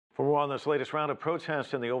For more on this latest round of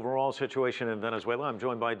protests and the overall situation in Venezuela, I'm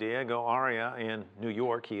joined by Diego Arria in New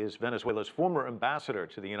York. He is Venezuela's former ambassador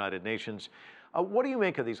to the United Nations. What do you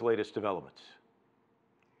make of these latest developments?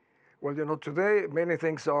 Well, today many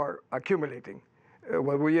things are accumulating,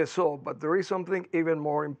 what we just saw, but there is something even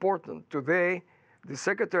more important. Today, the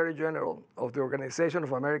Secretary General of the Organization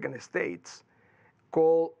of American States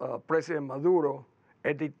called President Maduro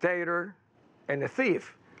a dictator and a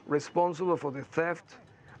thief responsible for the theft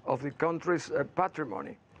of the country's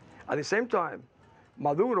patrimony. At the same time,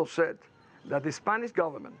 Maduro said that the Spanish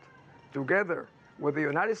government, together with the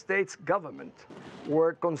United States government,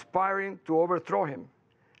 were conspiring to overthrow him.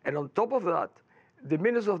 And on top of that, the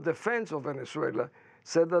Minister of Defense of Venezuela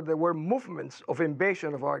said that there were movements of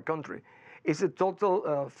invasion of our country. It's a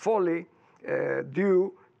total folly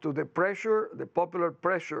due to the pressure, the popular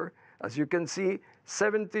pressure. As you can see,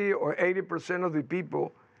 70 or 80% of the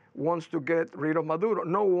people wants to get rid of Maduro.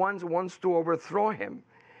 No one wants to overthrow him.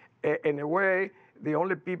 In a way, the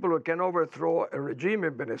only people who can overthrow a regime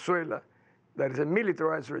in Venezuela that is a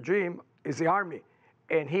militarized regime is the army.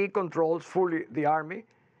 And he controls fully the army,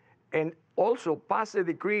 and also passed a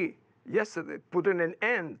decree yesterday putting an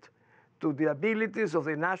end to the abilities of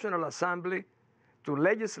the National Assembly to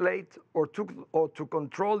legislate or to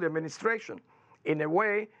control the administration. In a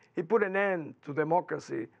way, he put an end to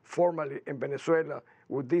democracy formally in Venezuela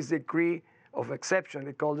with this decree of exception.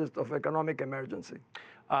 He calls it of economic emergency.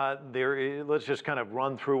 Let's just kind of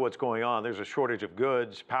run through what's going on. There's a shortage of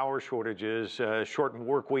goods, power shortages, shortened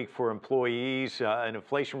work week for employees, an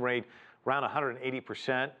inflation rate around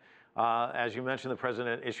 180%. As you mentioned, the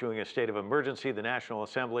president issuing a state of emergency, the National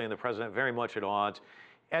Assembly and the president very much at odds.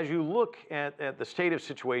 As you look at the state of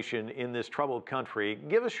situation in this troubled country,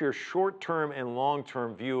 give us your short-term and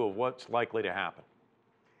long-term view of what's likely to happen.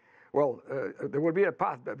 Well, there will be a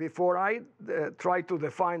path, but before I try to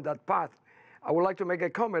define that path, I would like to make a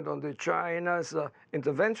comment on China's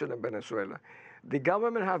intervention in Venezuela. The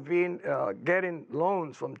government have been getting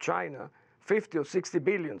loans from China, 50 or 60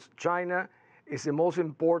 billions. China is the most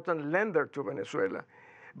important lender to Venezuela.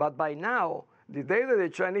 But by now, the day that the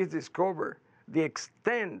Chinese discover the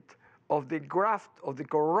extent of the graft, of the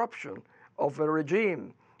corruption of a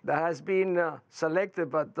regime that has been selected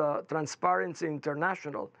by Transparency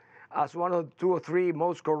International as one of the 2 or 3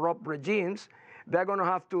 most corrupt regimes, they're going to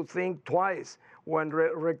have to think twice when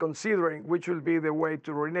reconsidering which will be the way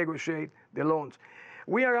to renegotiate the loans.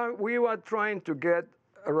 We are trying to get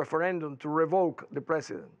a referendum to revoke the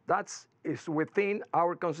president. That is within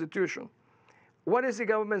our constitution. What is the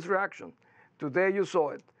government's reaction? Today you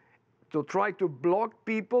saw it. To try to block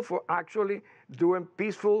people for actually doing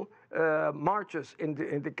peaceful marches in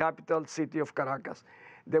the capital city of Caracas.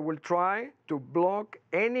 They will try to block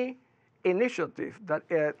any initiative that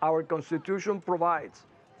our constitution provides.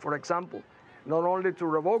 For example, not only to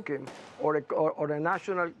revoke him or a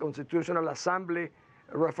National Constitutional Assembly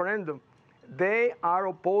referendum, they are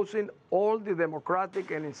opposing all the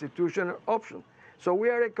democratic and institutional options. So we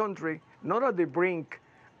are a country not at the brink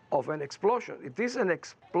of an explosion. It is an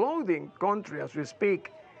exploding country as we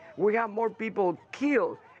speak. We have more people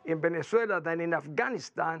killed in Venezuela than in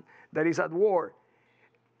Afghanistan that is at war.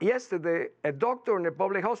 Yesterday, a doctor in a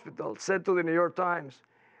public hospital said to the New York Times,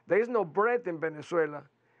 there is no bread in Venezuela,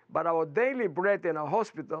 but our daily bread in our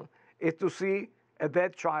hospital is to see a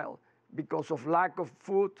dead child because of lack of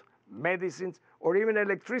food, medicines, or even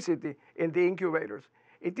electricity in the incubators.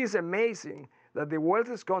 It is amazing that the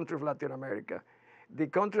wealthiest country of Latin America, the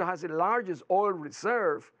country has the largest oil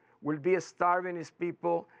reserve, will be starving its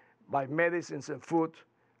people by medicines and food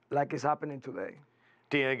like is happening today.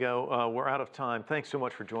 Diego, we're out of time. Thanks so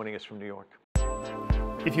much for joining us from New York.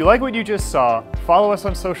 If you like what you just saw, follow us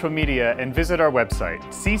on social media and visit our website,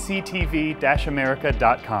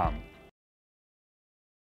 CCTV-America.com.